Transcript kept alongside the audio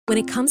When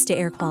it comes to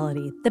air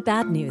quality, the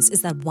bad news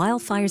is that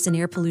wildfires and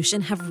air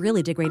pollution have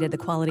really degraded the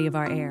quality of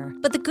our air.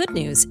 But the good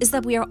news is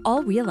that we are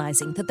all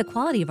realizing that the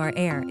quality of our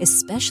air,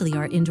 especially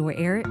our indoor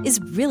air, is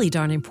really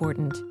darn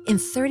important. In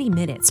 30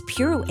 minutes,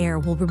 Puro Air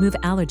will remove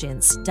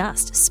allergens,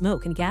 dust,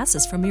 smoke, and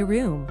gases from your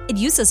room. It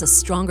uses a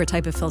stronger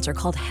type of filter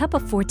called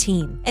HEPA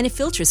 14, and it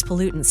filters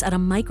pollutants at a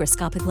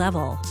microscopic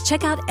level.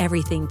 Check out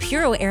everything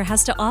Puro Air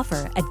has to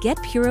offer at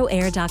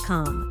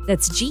getpuroair.com.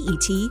 That's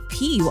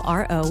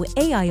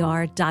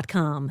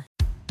GETPUROAIR.com.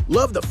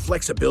 Love the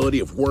flexibility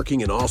of working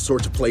in all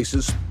sorts of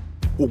places?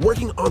 Well,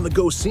 working on the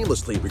go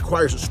seamlessly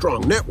requires a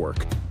strong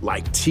network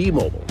like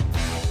T-Mobile.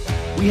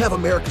 We have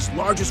America's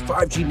largest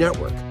 5G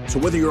network, so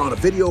whether you're on a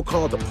video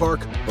call at the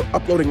park or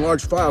uploading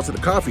large files at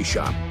a coffee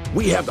shop,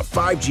 we have the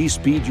 5G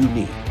speed you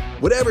need.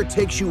 Whatever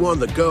takes you on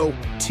the go,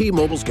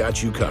 T-Mobile's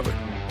got you covered.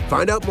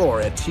 Find out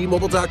more at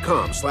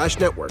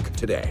T-Mobile.com/network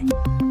today.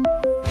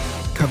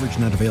 Coverage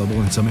not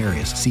available in some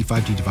areas. See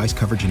 5G device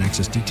coverage and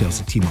access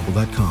details at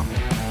T-Mobile.com.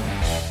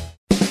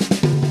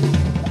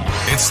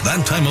 It's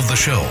that time of the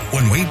show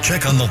when we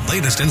check on the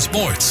latest in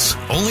sports.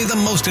 Only the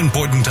most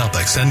important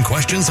topics and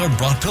questions are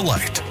brought to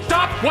light.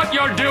 Stop what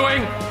you're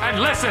doing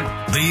and listen.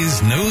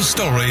 These news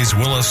stories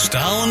will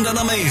astound and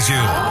amaze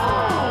you.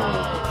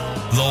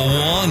 The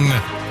one,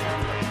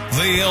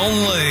 the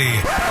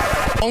only.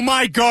 Oh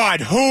my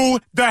God, who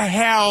the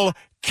hell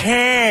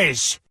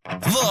cares?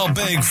 The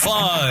Big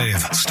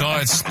Five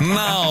starts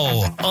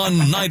now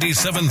on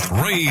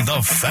 97.3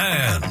 The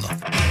Fan.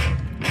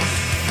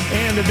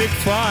 And the Big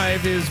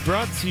Five is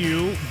brought to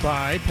you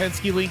by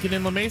Penske Lincoln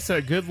in La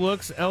Mesa. Good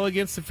looks,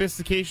 elegance,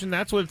 sophistication.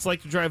 That's what it's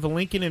like to drive a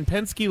Lincoln. And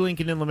Penske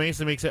Lincoln in La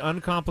Mesa makes it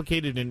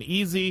uncomplicated and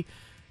easy.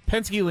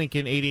 Penske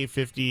Lincoln,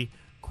 8850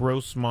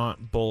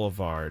 Grossmont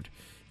Boulevard.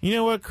 You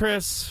know what,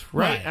 Chris?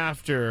 Right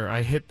after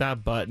I hit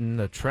that button,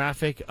 the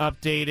traffic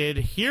updated.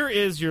 Here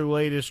is your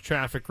latest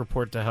traffic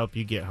report to help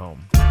you get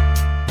home.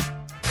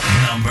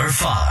 Number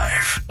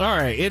 5. All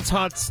right, it's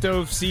hot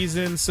stove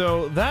season,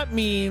 so that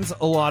means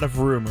a lot of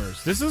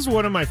rumors. This is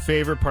one of my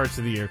favorite parts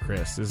of the year,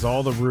 Chris, is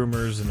all the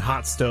rumors and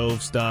hot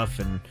stove stuff,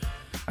 and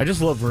I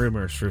just love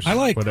rumors for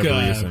whatever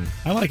reason.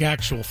 I like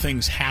actual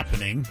things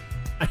happening.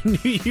 I knew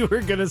you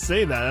were going to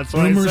say that. That's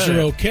why rumors I said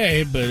are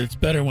okay, but it's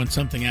better when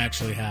something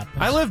actually happens.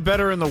 I live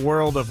better in the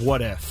world of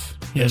what if.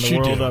 Yes, in the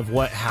you world do. of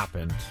what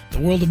happened. The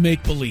world of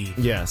make-believe.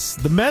 Yes.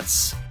 The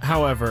Mets,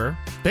 however,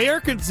 they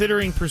are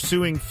considering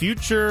pursuing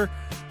future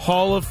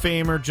Hall of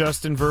Famer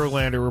Justin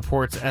Verlander,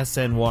 reports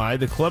SNY.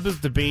 The club is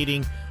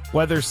debating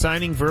whether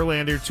signing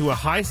Verlander to a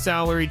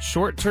high-salaried,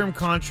 short-term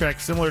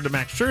contract similar to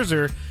Max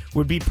Scherzer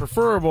would be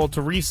preferable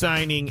to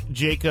re-signing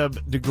Jacob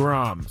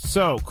deGrom.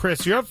 So,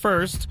 Chris, you're up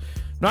first.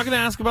 I'm not going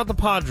to ask about the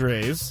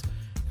Padres,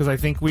 because I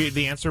think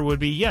the answer would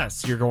be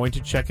yes. You're going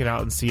to check it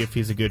out and see if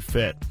he's a good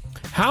fit.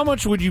 How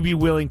much would you be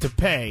willing to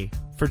pay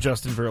for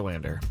Justin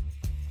Verlander?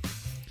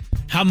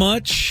 How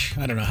much?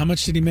 I don't know. How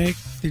much did he make?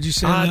 Did you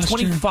say last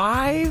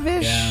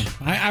 25-ish? Yeah.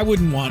 I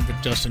wouldn't want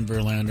Justin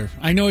Verlander.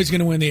 I know he's going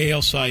to win the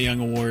AL Cy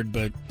Young Award,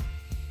 but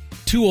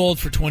too old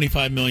for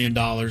 $25 million,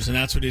 and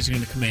that's what he's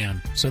going to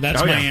command. So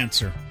that's my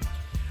answer.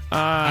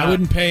 I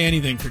wouldn't pay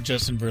anything for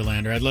Justin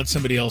Verlander. I'd let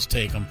somebody else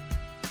take him.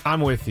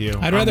 I'm with you.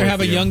 I'd rather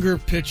have a younger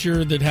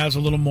pitcher that has a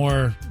little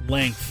more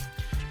length.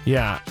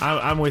 Yeah,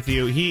 I'm with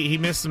you. He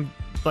missed some.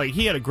 Like,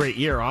 he had a great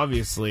year,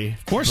 obviously.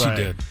 Of course he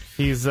did.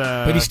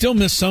 But he still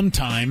missed some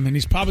time, and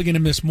he's probably going to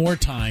miss more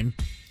time.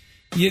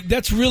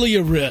 That's really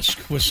a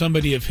risk with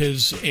somebody of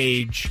his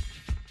age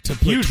to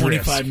put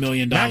 $25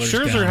 million Max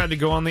Scherzer down. had to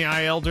go on the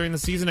IL during the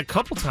season a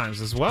couple times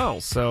as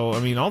well. So, I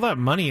mean, all that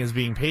money is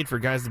being paid for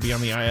guys to be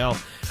on the IL.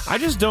 I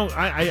just don't.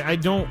 I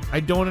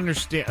don't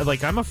understand.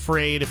 Like, I'm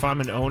afraid if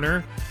I'm an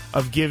owner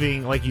of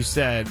giving, like you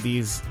said,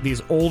 these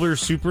older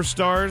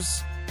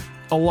superstars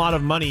a lot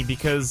of money,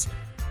 because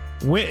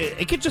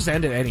it could just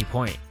end at any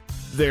point.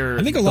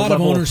 I think a lot of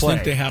owners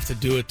think they have to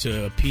do it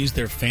to appease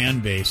their fan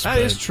base. That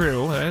is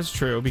true. That is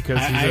true, because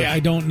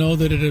I don't know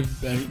that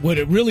what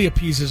it really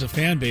appeases a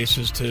fan base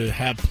is to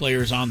have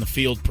players on the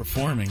field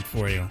performing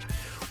for you.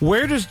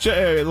 Where does,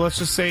 let's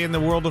just say in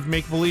the world of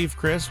make-believe,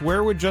 Chris,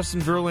 where would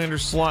Justin Verlander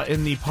slot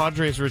in the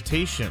Padres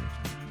rotation?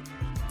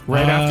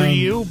 Right after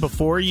you?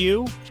 Before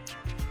you?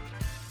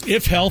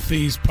 If healthy,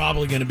 he's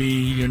probably going to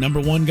be your number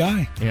one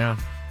guy. Yeah.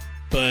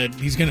 But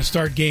he's going to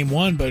start game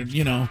one, but,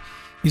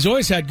 he's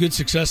always had good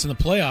success in the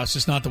playoffs,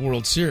 just not the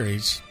World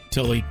Series,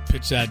 until he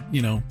pitched that,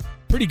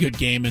 pretty good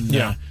game in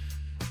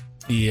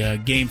the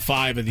Game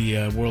 5 of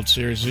the World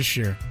Series this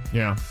year.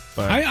 Yeah.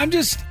 But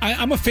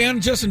I'm a fan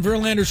of Justin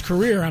Verlander's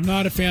career. I'm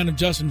not a fan of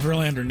Justin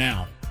Verlander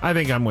now. I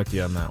think I'm with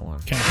you on that one.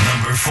 Okay.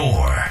 Number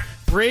 4.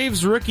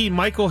 Braves rookie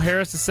Michael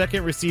Harris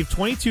II received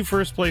 22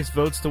 first-place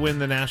votes to win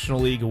the National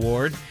League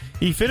Award.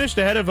 He finished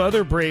ahead of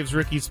other Braves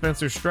rookie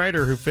Spencer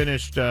Strider, who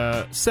finished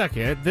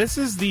second. This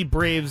is the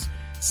Braves'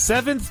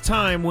 7th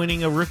time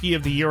winning a Rookie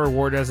of the Year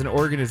award as an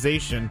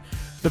organization.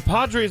 The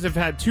Padres have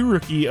had 2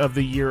 Rookie of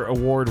the Year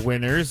award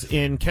winners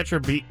in catcher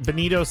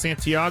Benito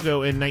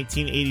Santiago in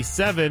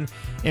 1987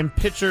 and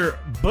pitcher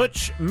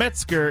Butch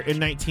Metzger in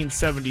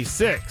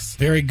 1976.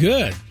 Very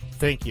good.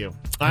 Thank you.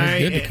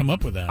 Good to come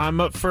up with that.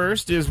 I'm up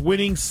first. Is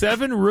winning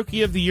 7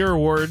 Rookie of the Year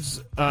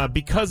awards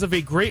because of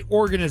a great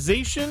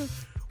organization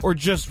or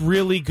just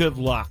really good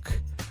luck?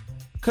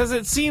 Because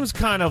it seems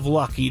kind of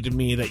lucky to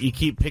me that you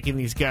keep picking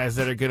these guys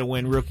that are going to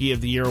win Rookie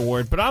of the Year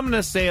award. But I'm going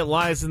to say it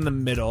lies in the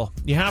middle.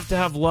 You have to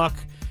have luck,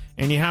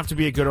 and you have to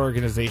be a good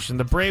organization.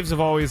 The Braves have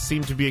always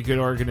seemed to be a good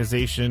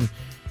organization,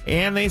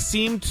 and they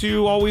seem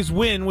to always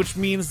win, which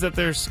means that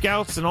their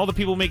scouts and all the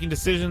people making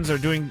decisions are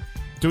doing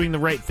the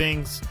right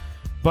things.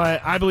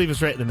 But I believe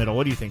it's right in the middle.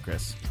 What do you think,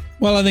 Chris?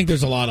 Well, I think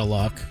there's a lot of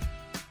luck,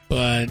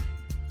 but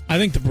I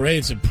think the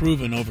Braves have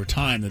proven over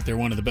time that they're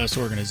one of the best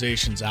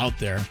organizations out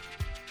there.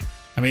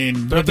 I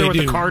mean, what they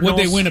do? Would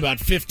they win about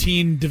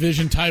 15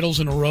 division titles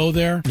in a row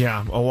there?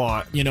 Yeah, a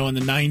lot. In the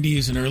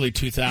 90s and early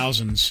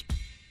 2000s.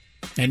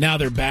 And now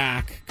they're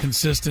back,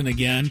 consistent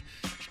again.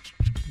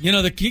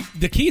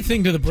 The key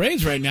thing to the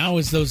Braves right now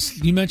is those,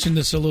 you mentioned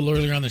this a little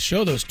earlier on the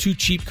show, those 2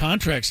 cheap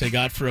contracts they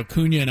got for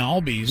Acuna and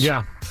Albies.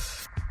 Yeah.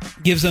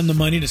 Gives them the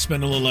money to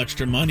spend a little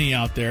extra money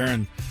out there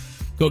and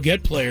go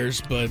get players.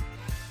 But,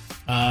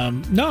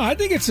 no, I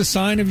think it's a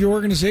sign of your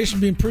organization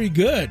being pretty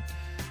good.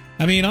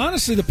 I mean,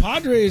 honestly, the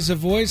Padres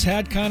have always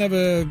had kind of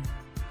a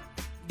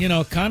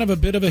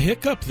bit of a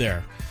hiccup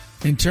there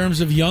in terms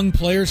of young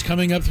players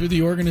coming up through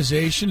the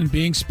organization and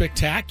being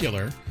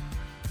spectacular.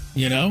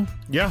 Yeah.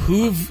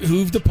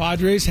 Who've the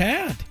Padres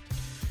had?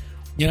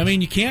 I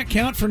mean, you can't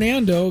count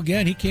Fernando.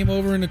 Again, he came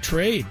over in a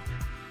trade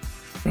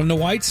from the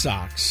White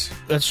Sox.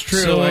 That's true.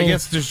 So, I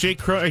guess there's Jake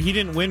Cronin. He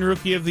didn't win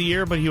Rookie of the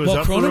Year, but he was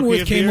up for Rookie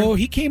of the Year.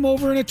 He came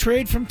over in a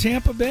trade from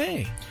Tampa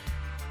Bay.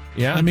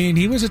 Yeah. I mean,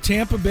 he was a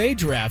Tampa Bay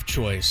draft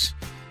choice.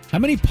 How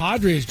many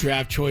Padres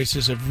draft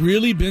choices have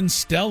really been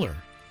stellar?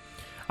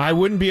 I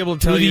wouldn't be able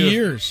to tell you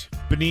years.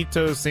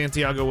 Benito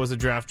Santiago was a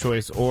draft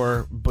choice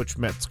or Butch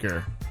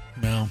Metzger.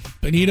 No.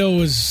 Benito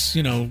was,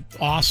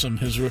 awesome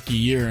his rookie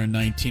year in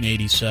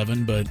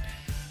 1987, but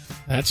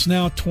that's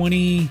now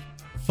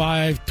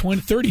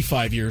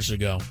 35 years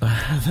ago.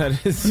 That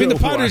is the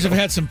Padres have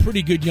had some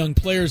pretty good young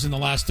players in the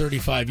last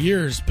 35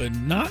 years, but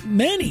not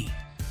many.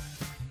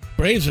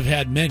 Braves have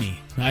had many.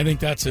 I think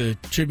that's a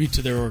tribute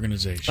to their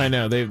organization. I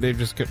know. They've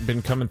just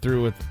been coming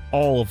through with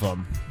all of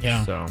them.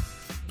 Yeah. So,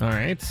 all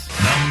right.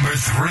 Number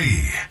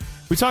 3.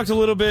 We talked a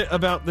little bit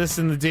about this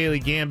in the Daily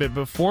Gambit,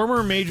 but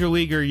former Major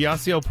Leaguer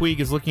Yasiel Puig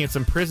is looking at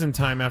some prison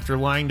time after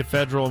lying to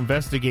federal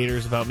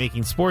investigators about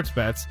making sports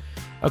bets.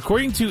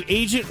 According to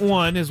Agent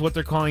 1, is what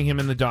they're calling him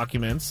in the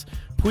documents,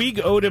 Puig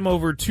owed him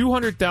over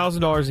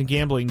 $200,000 in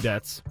gambling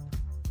debts.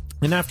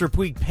 And after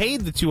Puig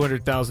paid the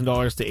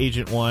 $200,000 to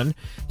Agent 1,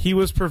 he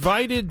was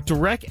provided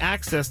direct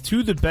access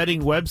to the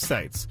betting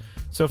websites.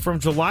 So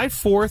from July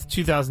 4th,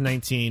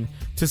 2019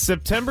 to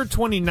September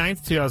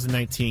 29th,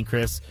 2019,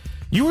 Chris,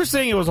 you were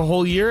saying it was a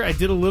whole year. I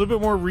did a little bit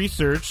more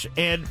research,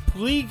 and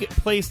Puig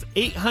placed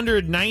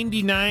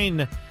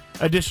 899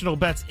 additional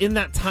bets in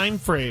that time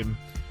frame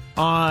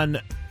on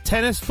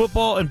tennis,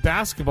 football, and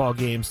basketball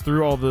games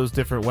through all those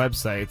different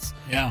websites.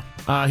 Yeah.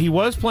 He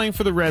was playing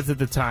for the Reds at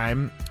the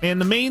time,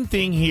 and the main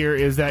thing here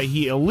is that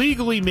he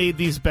illegally made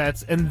these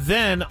bets and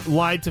then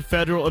lied to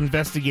federal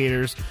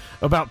investigators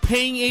about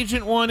paying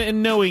Agent 1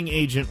 and knowing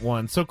Agent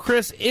 1. So,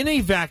 Chris, in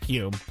a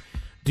vacuum,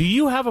 do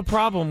you have a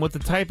problem with the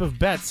type of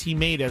bets he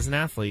made as an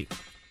athlete?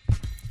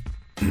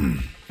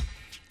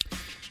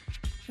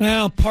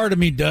 Well, part of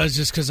me does,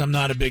 just because I'm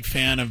not a big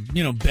fan of,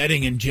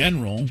 betting in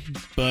general.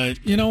 But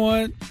you know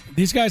what?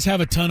 These guys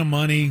have a ton of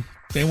money.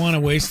 They want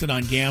to waste it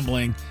on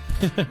gambling.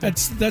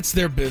 That's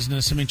their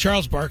business. I mean,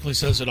 Charles Barkley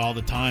says it all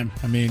the time.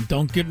 I mean,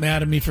 don't get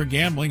mad at me for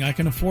gambling. I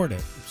can afford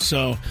it.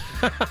 So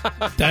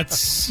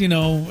that's,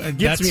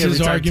 that's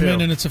his argument,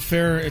 too. And it's a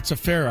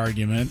fair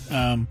argument.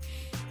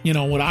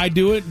 Would I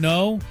do it?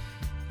 No.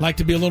 Like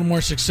to be a little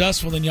more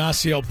successful than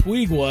Yasiel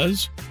Puig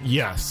was.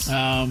 Yes.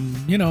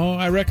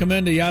 I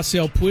recommend to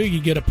Yasiel Puig you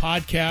get a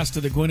podcast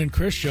of the Gwynn and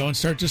Chris show and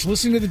start just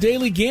listening to the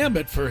Daily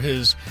Gambit for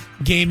his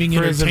gaming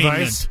entertainment.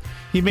 His advice?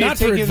 He may Not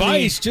for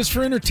advice, just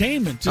for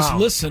entertainment. Just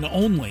listen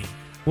only.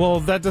 Well,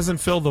 that doesn't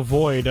fill the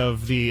void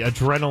of the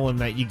adrenaline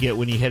that you get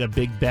when you hit a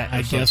big bet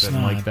or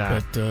something like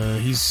that.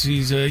 But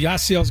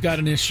Yasiel's got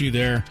an issue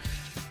there.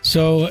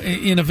 So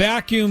in a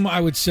vacuum,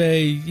 I would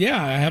say,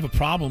 yeah, I have a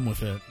problem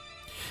with it.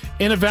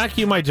 In a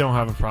vacuum, I don't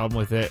have a problem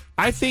with it.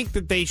 I think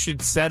that they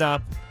should set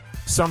up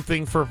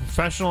something for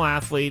professional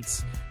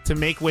athletes to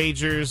make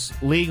wagers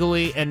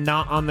legally and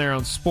not on their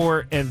own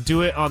sport, and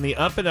do it on the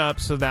up and up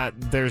so that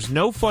there's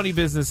no funny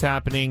business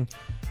happening.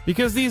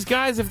 Because these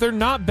guys, if they're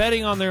not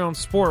betting on their own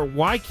sport,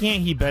 why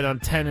can't he bet on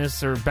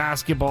tennis or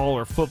basketball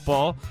or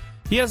football?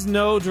 He has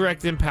no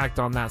direct impact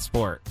on that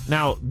sport.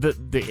 Now,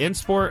 the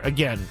in-sport,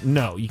 again,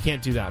 no, you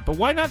can't do that. But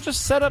why not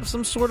just set up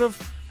some sort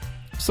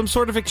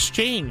of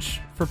exchange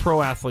for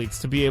pro athletes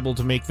to be able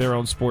to make their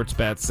own sports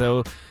bets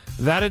so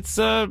that it's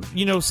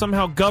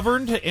somehow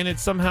governed and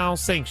it's somehow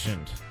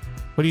sanctioned?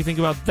 What do you think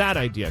about that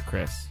idea,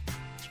 Chris?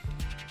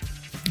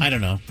 I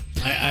don't know.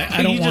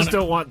 I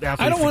don't want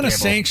I don't want to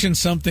sanction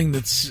something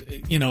that's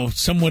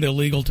somewhat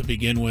illegal to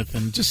begin with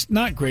and just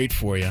not great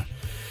for you.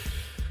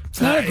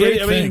 It's not a great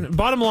thing. mean,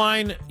 bottom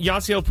line,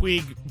 Yasiel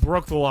Puig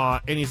broke the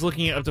law, and he's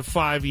looking at up to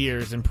 5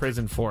 years in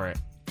prison for it.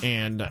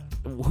 And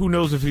who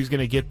knows if he's going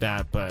to get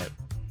that, but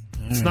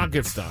it's not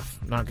good stuff.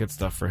 Not good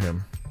stuff for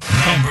him.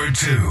 Number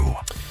 2.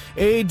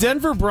 A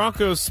Denver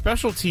Broncos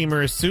special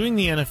teamer is suing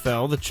the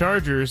NFL, the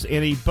Chargers,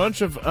 and a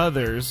bunch of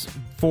others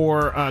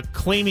for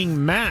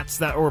claiming mats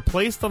that were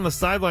placed on the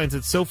sidelines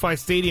at SoFi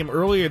Stadium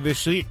earlier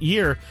this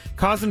year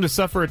caused him to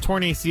suffer a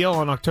torn ACL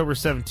on October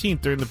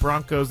 17th during the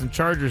Broncos and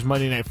Chargers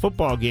Monday Night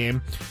Football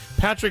game.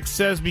 Patrick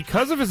says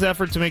because of his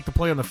effort to make the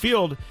play on the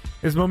field,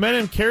 his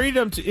momentum carried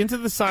him into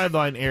the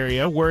sideline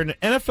area where an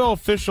NFL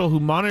official who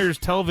monitors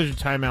television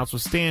timeouts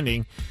was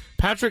standing.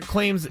 Patrick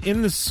claims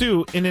in the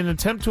suit, in an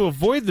attempt to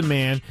avoid the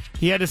man,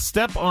 he had to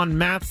step on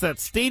mats that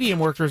stadium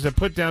workers had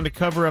put down to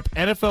cover up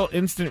NFL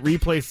Instant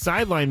Replay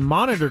sideline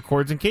monitor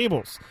cords and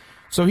cables.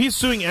 So he's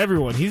suing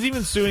everyone. He's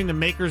even suing the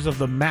makers of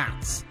the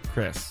mats,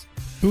 Chris.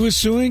 Who is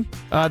suing?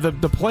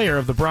 The player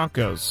of the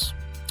Broncos.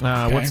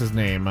 Okay. What's his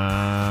name?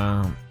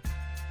 I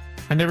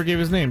never gave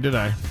his name, did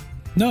I?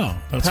 No,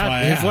 that's why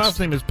I asked. His last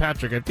name is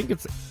Patrick. I think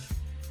it's...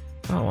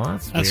 Oh, well,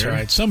 that's weird.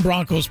 Right. Some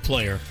Broncos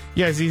player.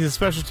 Yes, he's a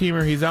special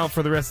teamer. He's out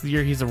for the rest of the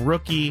year. He's a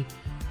rookie,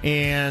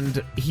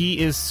 and he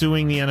is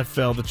suing the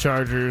NFL, the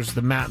Chargers,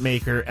 the mat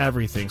maker,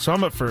 everything. So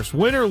I'm up first.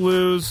 Win or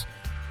lose,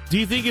 do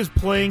you think his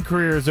playing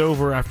career is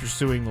over after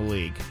suing the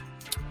league?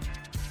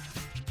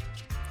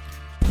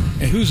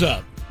 Hey, who's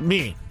up?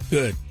 Me.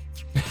 Good.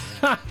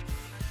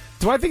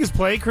 Do I think his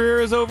playing career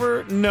is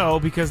over? No,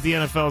 because the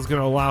NFL is going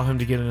to allow him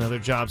to get another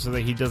job so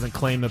that he doesn't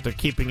claim that they're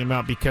keeping him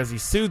out because he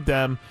sued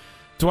them.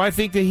 Do I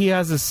think that he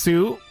has a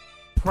suit?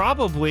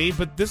 Probably,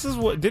 but this is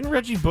what... Didn't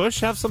Reggie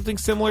Bush have something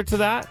similar to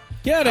that?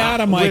 Get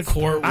out of my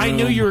courtroom. I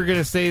knew you were going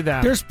to say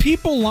that. There's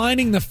people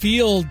lining the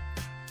field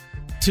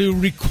to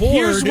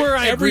record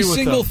every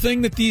single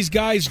thing that these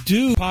guys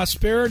do.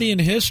 Prosperity and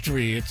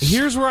history.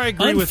 Here's where I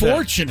agree with that.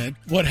 Unfortunate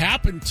what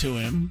happened to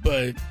him,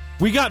 but...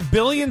 We got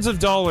billions of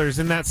dollars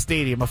in that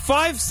stadium, a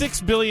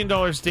 $5-6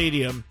 billion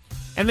stadium,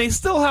 and they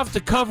still have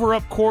to cover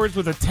up cords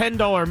with a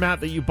 $10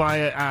 mat that you buy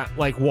at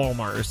like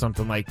Walmart or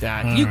something like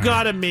that. You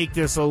got to make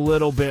this a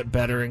little bit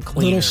better and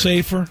cleaner. A little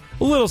safer?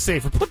 A little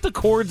safer. Put the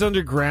cords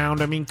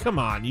underground. I mean, come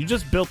on. You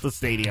just built the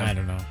stadium. I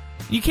don't know.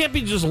 You can't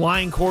be just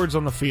lying cords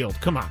on the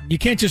field. Come on. You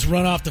can't just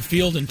run off the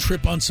field and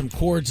trip on some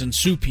cords and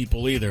sue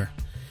people either.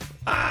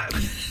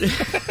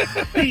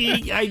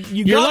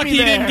 You're lucky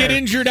you didn't get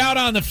injured out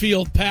on the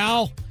field,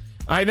 pal.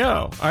 I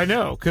know,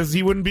 because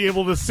he wouldn't be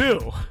able to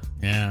sue.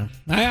 Yeah.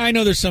 I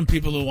know there's some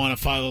people who want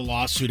to file a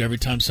lawsuit every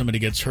time somebody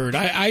gets hurt.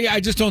 I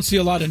just don't see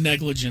a lot of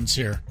negligence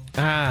here.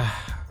 I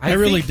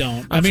really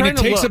don't. I mean, it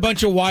takes a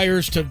bunch of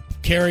wires to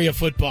carry a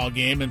football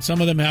game, and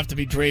some of them have to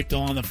be draped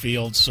on the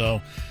field,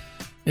 so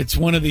it's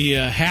one of the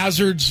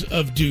hazards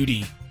of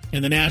duty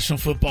in the National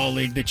Football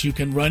League that you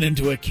can run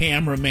into a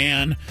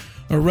cameraman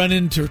or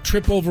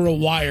trip over a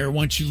wire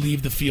once you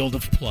leave the field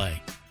of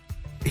play.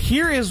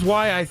 Here is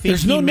why I think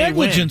there's no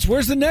negligence.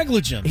 Where's the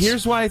negligence?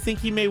 Here's why I think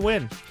he may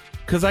win.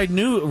 Because I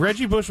knew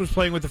Reggie Bush was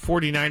playing with the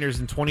 49ers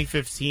in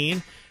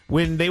 2015.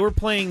 When they were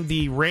playing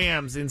the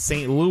Rams in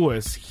St.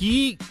 Louis,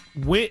 he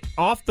went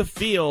off the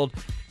field,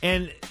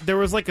 and there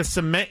was like a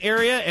cement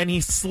area, and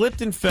he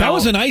slipped and fell. That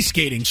was an ice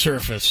skating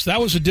surface. That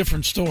was a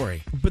different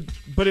story.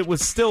 But it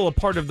was still a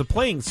part of the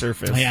playing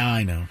surface. Yeah,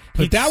 I know.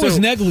 But that was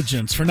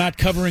negligence for not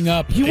covering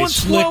up. He won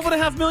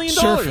 $12.5 million.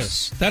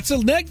 Surface.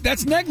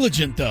 That's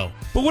negligent, though.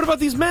 But what about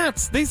these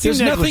mats?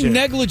 There's nothing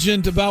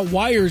negligent about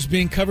wires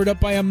being covered up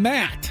by a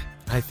mat.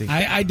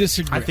 I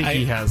disagree. I think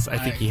he has.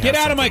 Get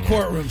out of my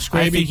courtroom, Scraby.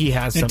 I think he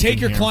has something. And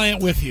take your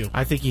client with you.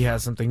 I think he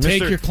has something.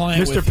 Take your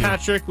client with you. Mr.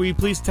 Patrick, will you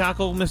please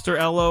tackle Mr.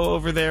 Ello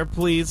over there,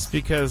 please?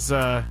 Because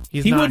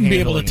he wouldn't be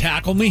able to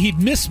tackle me. He'd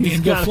miss me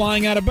and go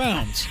flying out of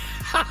bounds.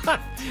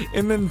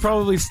 And then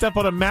probably step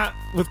on a mat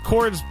with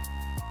cords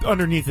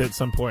underneath it at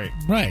some point.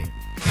 Right.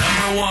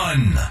 Number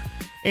 1.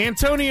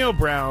 Antonio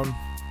Brown.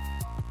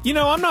 You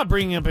know, I'm not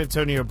bringing up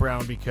Antonio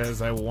Brown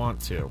because I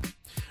want to.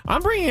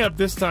 I'm bringing it up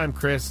this time,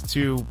 Chris,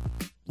 to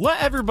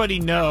let everybody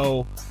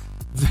know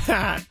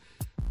that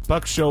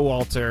Buck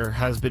Showalter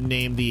has been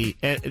named the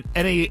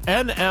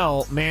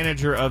NL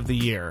Manager of the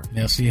Year.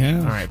 Yes, he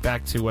has. All right,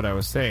 back to what I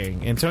was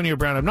saying. Antonio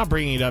Brown, I'm not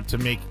bringing it up to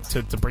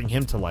bring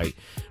him to light.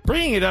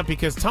 Bringing it up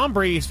because Tom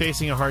Brady is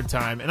facing a hard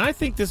time, and I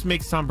think this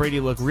makes Tom Brady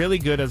look really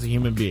good as a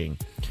human being.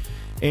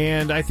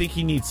 And I think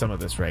he needs some of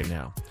this right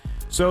now.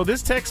 So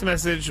this text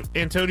message,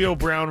 Antonio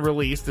Brown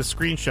released a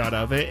screenshot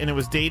of it, and it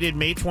was dated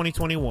May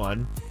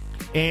 2021.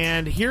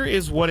 And here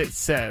is what it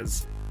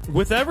says.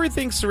 With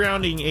everything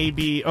surrounding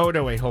AB... Oh,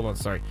 no, wait, hold on,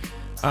 sorry.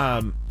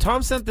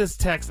 Tom sent this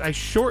text. I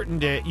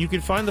shortened it. You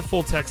can find the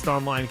full text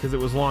online because it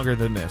was longer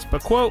than this.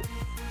 But, quote,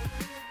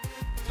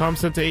 Tom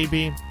sent to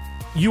AB,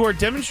 "You are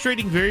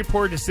demonstrating very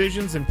poor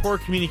decisions and poor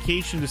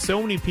communication to so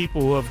many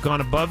people who have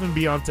gone above and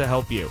beyond to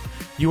help you.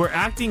 You are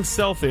acting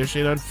selfish,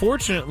 and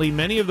unfortunately,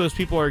 many of those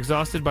people are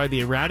exhausted by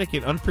the erratic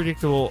and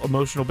unpredictable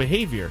emotional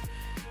behavior."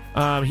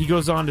 He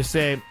goes on to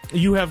say,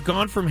 "You have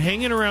gone from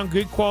hanging around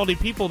good quality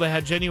people that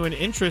had genuine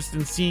interest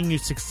in seeing you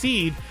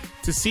succeed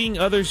to seeing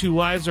others whose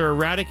lives are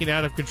erratic and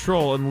out of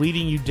control and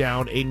leading you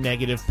down a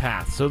negative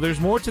path. So there's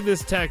more to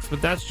this text,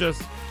 but that's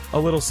just a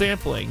little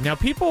sampling. Now,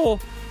 people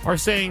are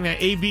saying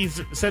that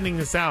AB's sending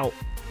this out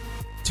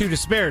to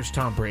disparage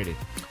Tom Brady.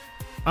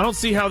 I don't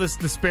see how this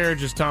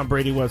disparages Tom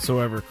Brady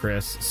whatsoever,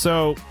 Chris.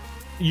 So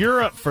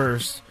you're up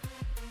first.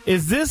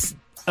 Is this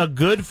a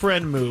good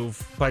friend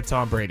move by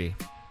Tom Brady?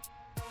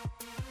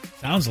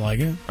 Sounds like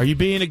it. Are you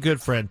being a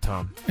good friend,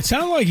 Tom? It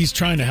sounds like he's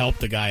trying to help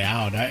the guy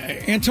out.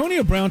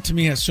 Antonio Brown, to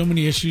me, has so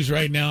many issues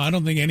right now. I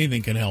don't think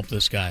anything can help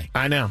this guy.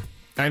 I know.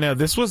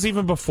 This was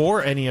even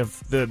before any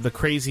of the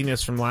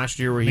craziness from last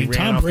year where he ran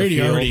Tom off Brady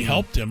the field. already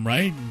helped him,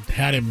 right?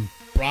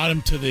 Brought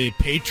him to the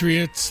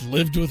Patriots,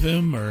 lived with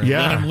him, or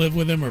let him live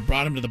with him, or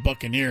brought him to the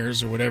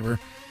Buccaneers, or whatever.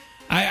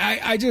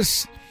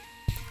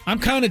 I'm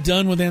kind of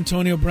done with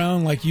Antonio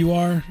Brown like you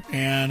are,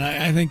 and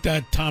I think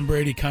that Tom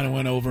Brady kind of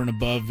went over and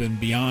above and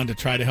beyond to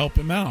try to help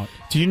him out.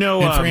 Do you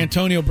know? And for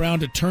Antonio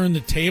Brown to turn the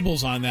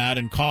tables on that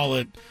and call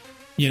it,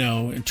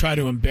 and try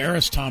to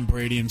embarrass Tom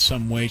Brady in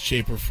some way,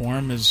 shape, or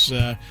form is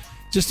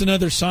just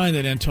another sign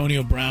that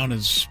Antonio Brown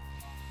is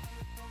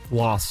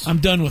lost. I'm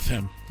done with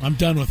him.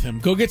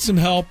 Go get some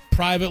help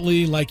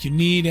privately like you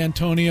need,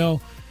 Antonio,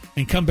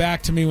 and come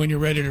back to me when you're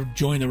ready to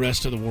join the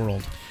rest of the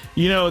world.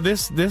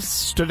 This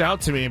stood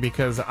out to me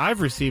because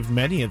I've received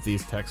many of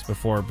these texts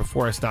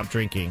before I stopped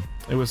drinking.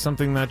 It was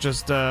something that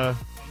just...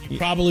 you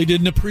probably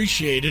didn't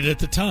appreciate it at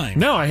the time.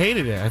 No, I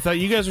hated it. I thought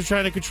you guys were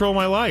trying to control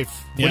my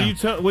life. Yeah.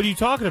 What are you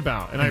talking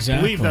about? And exactly.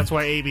 I believe that's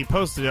why AB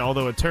posted it,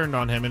 although it turned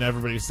on him and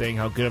everybody's saying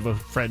how good of a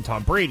friend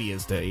Tom Brady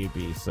is to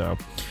AB. So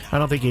I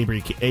don't think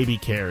AB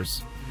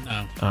cares.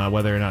 No.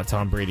 Whether or not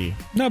Tom Brady.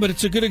 No, but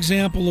it's a good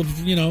example of,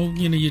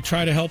 you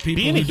try to help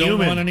people who don't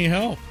want any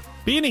help.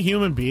 Being a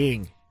human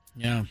being.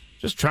 Yeah.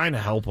 Just trying to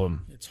help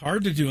them. It's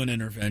hard to do an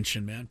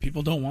intervention, man.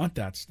 People don't want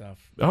that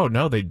stuff. Oh,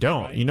 no, they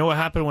don't. Right. You know what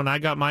happened when I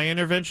got my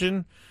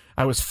intervention?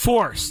 I was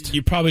forced.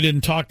 You probably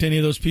didn't talk to any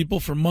of those people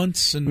for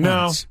months and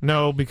months.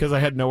 No, because I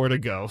had nowhere to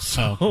go.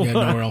 So. You had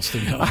nowhere else to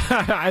go.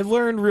 I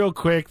learned real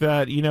quick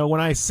that,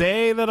 when I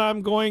say that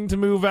I'm going to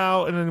move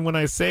out and then when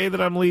I say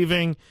that I'm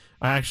leaving,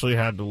 I actually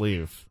had to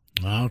leave.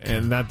 Okay.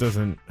 And that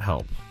doesn't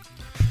help.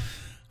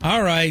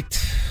 All right.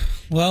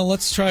 Well,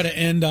 let's try to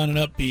end on an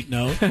upbeat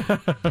note.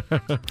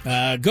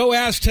 Go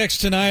Aztecs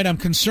tonight. I'm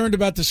concerned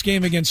about this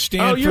game against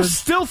Stanford. Oh, you're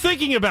still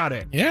thinking about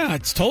it? Yeah,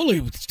 it's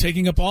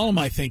taking up all of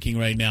my thinking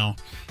right now.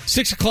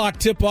 6 o'clock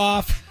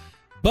tip-off,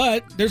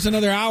 but there's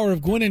another hour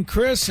of Gwynn and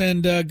Chris,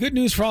 and good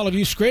news for all of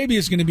you. Scraby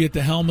is going to be at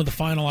the helm of the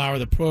final hour of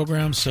the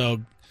program, so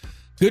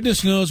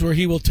goodness knows where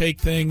he will take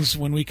things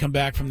when we come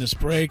back from this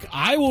break.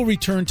 I will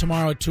return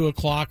tomorrow at 2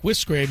 o'clock with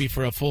Scraby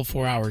for a full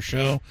 4-hour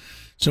show.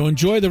 So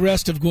enjoy the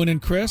rest of Gwynn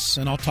and Chris,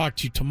 and I'll talk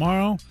to you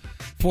tomorrow.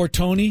 For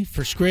Tony,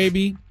 for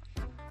Scraby,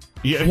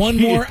 one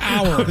more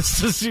hour.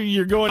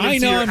 You're going. I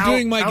know I'm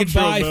doing my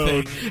goodbye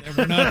mode. thing.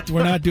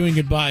 We're not doing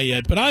goodbye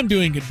yet, but I'm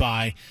doing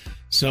goodbye.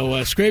 So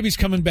Scraby's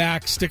coming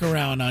back. Stick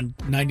around on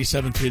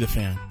 97.3 The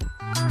Fan.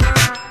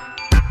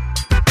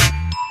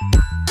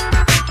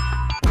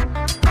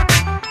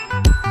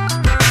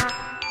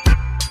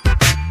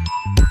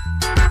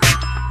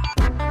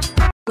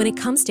 When it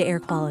comes to air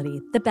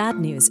quality, the bad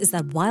news is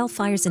that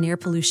wildfires and air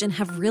pollution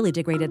have really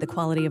degraded the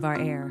quality of our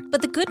air.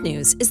 But the good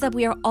news is that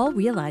we are all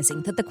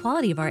realizing that the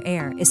quality of our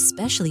air,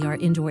 especially our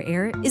indoor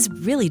air, is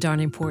really darn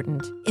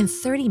important. In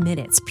 30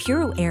 minutes,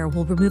 Puro Air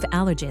will remove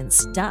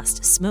allergens,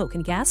 dust, smoke,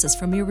 and gases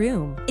from your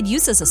room. It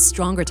uses a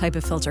stronger type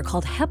of filter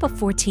called HEPA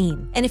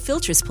 14, and it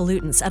filters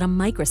pollutants at a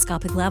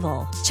microscopic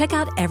level. Check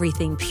out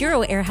everything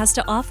Puro Air has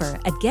to offer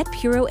at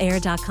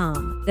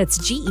getpuroair.com. That's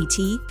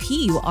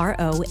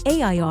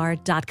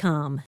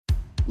GETPUROAIR.com.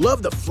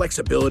 Love the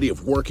flexibility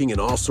of working in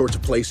all sorts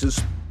of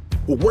places?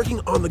 Well,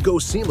 working on the go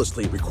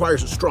seamlessly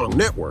requires a strong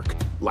network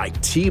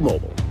like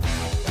T-Mobile.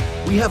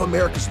 We have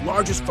America's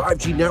largest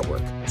 5G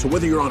network, so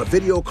whether you're on a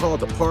video call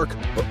at the park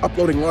or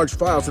uploading large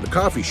files at the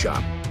coffee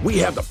shop, we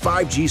have the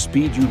 5G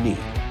speed you need.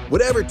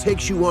 Whatever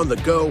takes you on the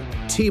go,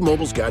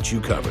 T-Mobile's got you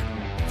covered.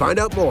 Find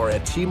out more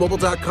at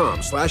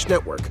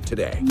T-Mobile.com/network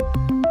today.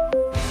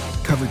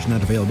 Coverage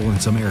not available in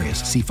some areas.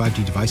 See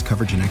 5G device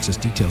coverage and access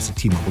details at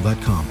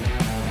T-Mobile.com.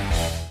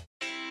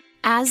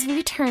 As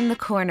we turn the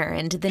corner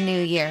into the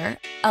new year,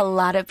 a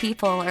lot of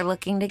people are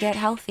looking to get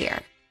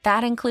healthier.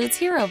 That includes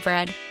Hero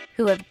Bread,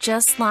 who have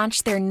just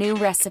launched their new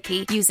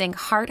recipe using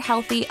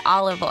heart-healthy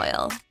olive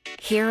oil.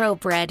 Hero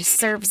Bread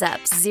serves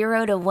up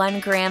 0 to 1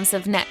 grams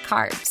of net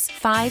carbs,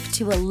 5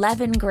 to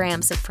 11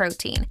 grams of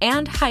protein,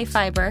 and high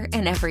fiber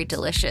in every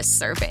delicious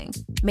serving.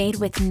 Made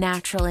with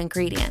natural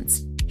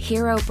ingredients,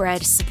 Hero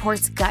Bread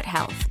supports gut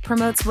health,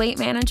 promotes weight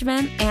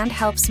management, and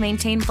helps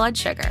maintain blood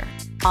sugar.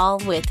 All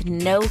with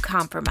no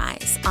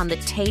compromise on the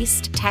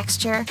taste,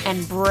 texture,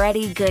 and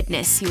bready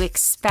goodness you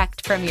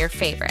expect from your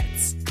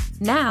favorites.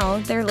 Now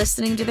they're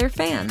listening to their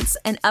fans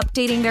and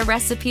updating their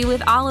recipe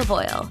with olive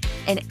oil,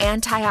 an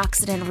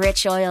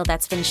antioxidant-rich oil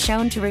that's been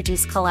shown to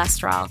reduce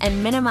cholesterol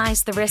and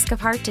minimize the risk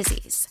of heart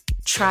disease.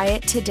 Try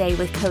it today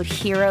with code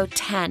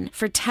HERO10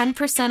 for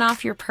 10%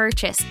 off your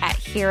purchase at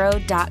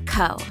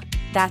hero.co.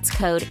 That's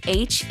code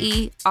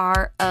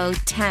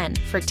HERO10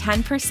 for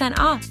 10%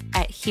 off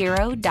at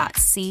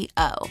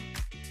hero.co.